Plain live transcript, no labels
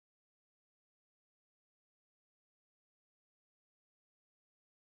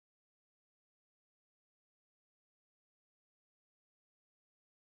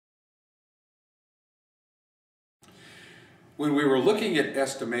When we were looking at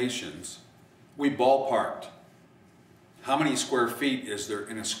estimations, we ballparked. How many square feet is there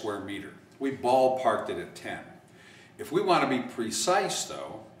in a square meter? We ballparked it at 10. If we want to be precise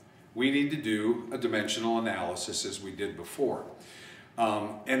though, we need to do a dimensional analysis as we did before.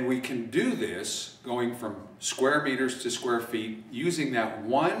 And we can do this going from square meters to square feet using that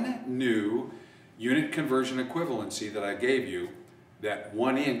one new unit conversion equivalency that I gave you, that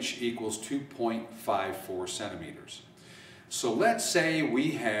 1 inch equals 2.54 centimeters. So let's say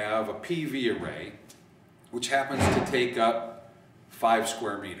we have a PV array which happens to take up 5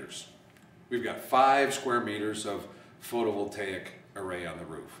 square meters. We've got 5 square meters of photovoltaic array on the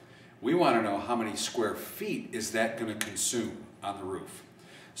roof. We want to know how many square feet is that going to consume on the roof.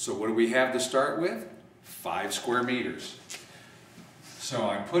 So what do we have to start with? 5 square meters. So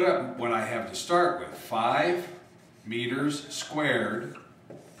I put up what I have to start with, 5 meters squared.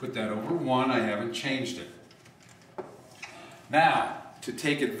 Put that over 1, I haven't changed it. Now, to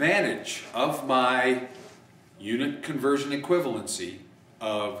take advantage of my unit conversion equivalency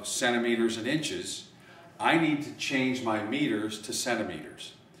of centimeters and inches, I need to change my meters to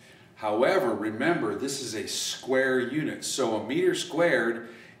centimeters. However, remember, this is a square unit, so a meter squared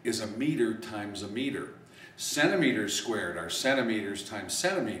is a meter times a meter. Centimeters squared are centimeters times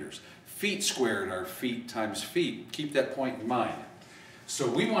centimeters. Feet squared are feet times feet. Keep that point in mind. So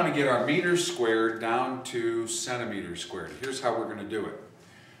we want to get our meters squared down to centimeters squared. Here's how we're going to do it.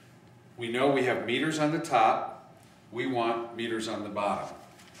 We know we have meters on the top. We want meters on the bottom.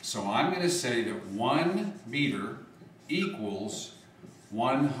 So I'm going to say that 1 meter equals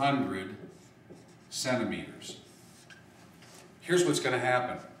 100 centimeters. Here's what's going to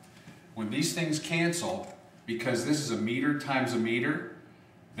happen. When these things cancel, because this is a meter times a meter,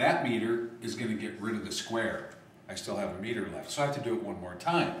 that meter is going to get rid of the square. I still have a meter left, so I have to do it one more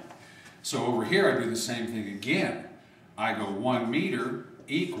time. So over here I do the same thing again. I go 1 meter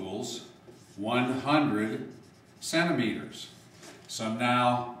equals 100 centimeters. So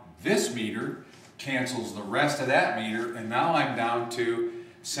now this meter cancels the rest of that meter, and now I'm down to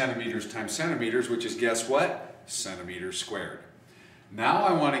centimeters times centimeters, which is, guess what? Centimeters squared. Now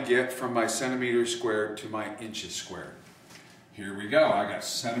I want to get from my centimeters squared to my inches squared. Here we go. I got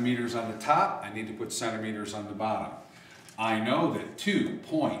centimeters on the top. I need to put centimeters on the bottom. I know that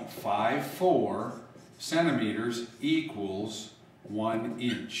 2.54 centimeters equals 1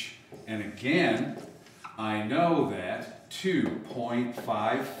 inch. And again, I know that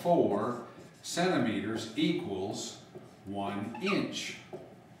 2.54 centimeters equals 1 inch.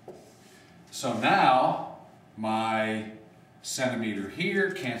 So now my centimeter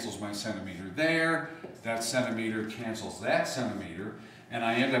here cancels my centimeter there. That centimeter cancels that centimeter. And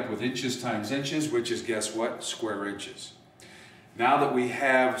I end up with inches times inches, which is, guess what? Square inches. Now that we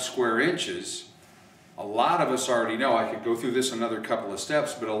have square inches, a lot of us already know, I could go through this another couple of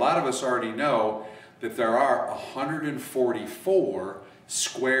steps, but a lot of us already know that there are 144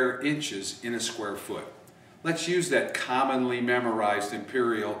 square inches in a square foot. Let's use that commonly memorized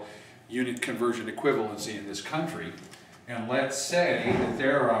imperial unit conversion equivalency in this country. And let's say that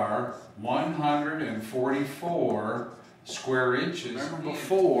there are 144 square inches. Remember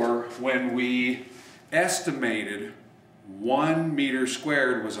before, when we estimated 1 meter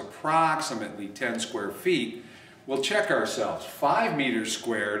squared was approximately 10 square feet, we'll check ourselves. 5 meters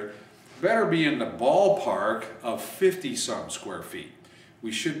squared better be in the ballpark of 50-some square feet.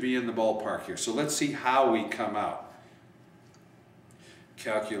 We should be in the ballpark here. So let's see how we come out.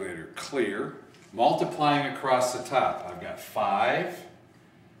 Calculator clear. Multiplying across the top, I've got 5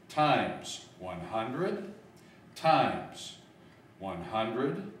 times 100 times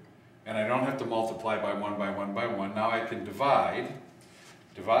 100, and I don't have to multiply by 1 by 1 by 1. Now I can divide.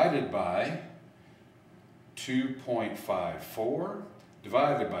 Divided by 2.54,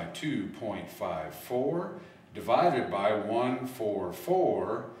 divided by 2.54, divided by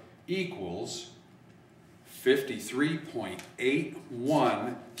 144 equals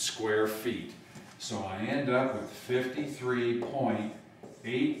 53.81 square feet. So I end up with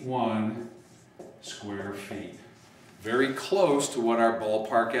 53.81 square feet. Very close to what our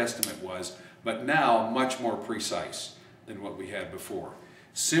ballpark estimate was, but now much more precise than what we had before.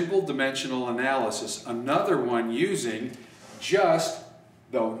 Simple dimensional analysis, another one using just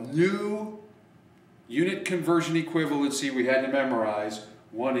the new unit conversion equivalency we had to memorize,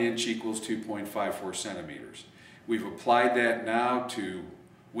 1 inch equals 2.54 centimeters. We've applied that now to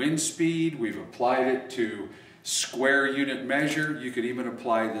wind speed, we've applied it to square unit measure, you could even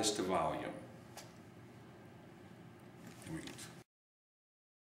apply this to volume.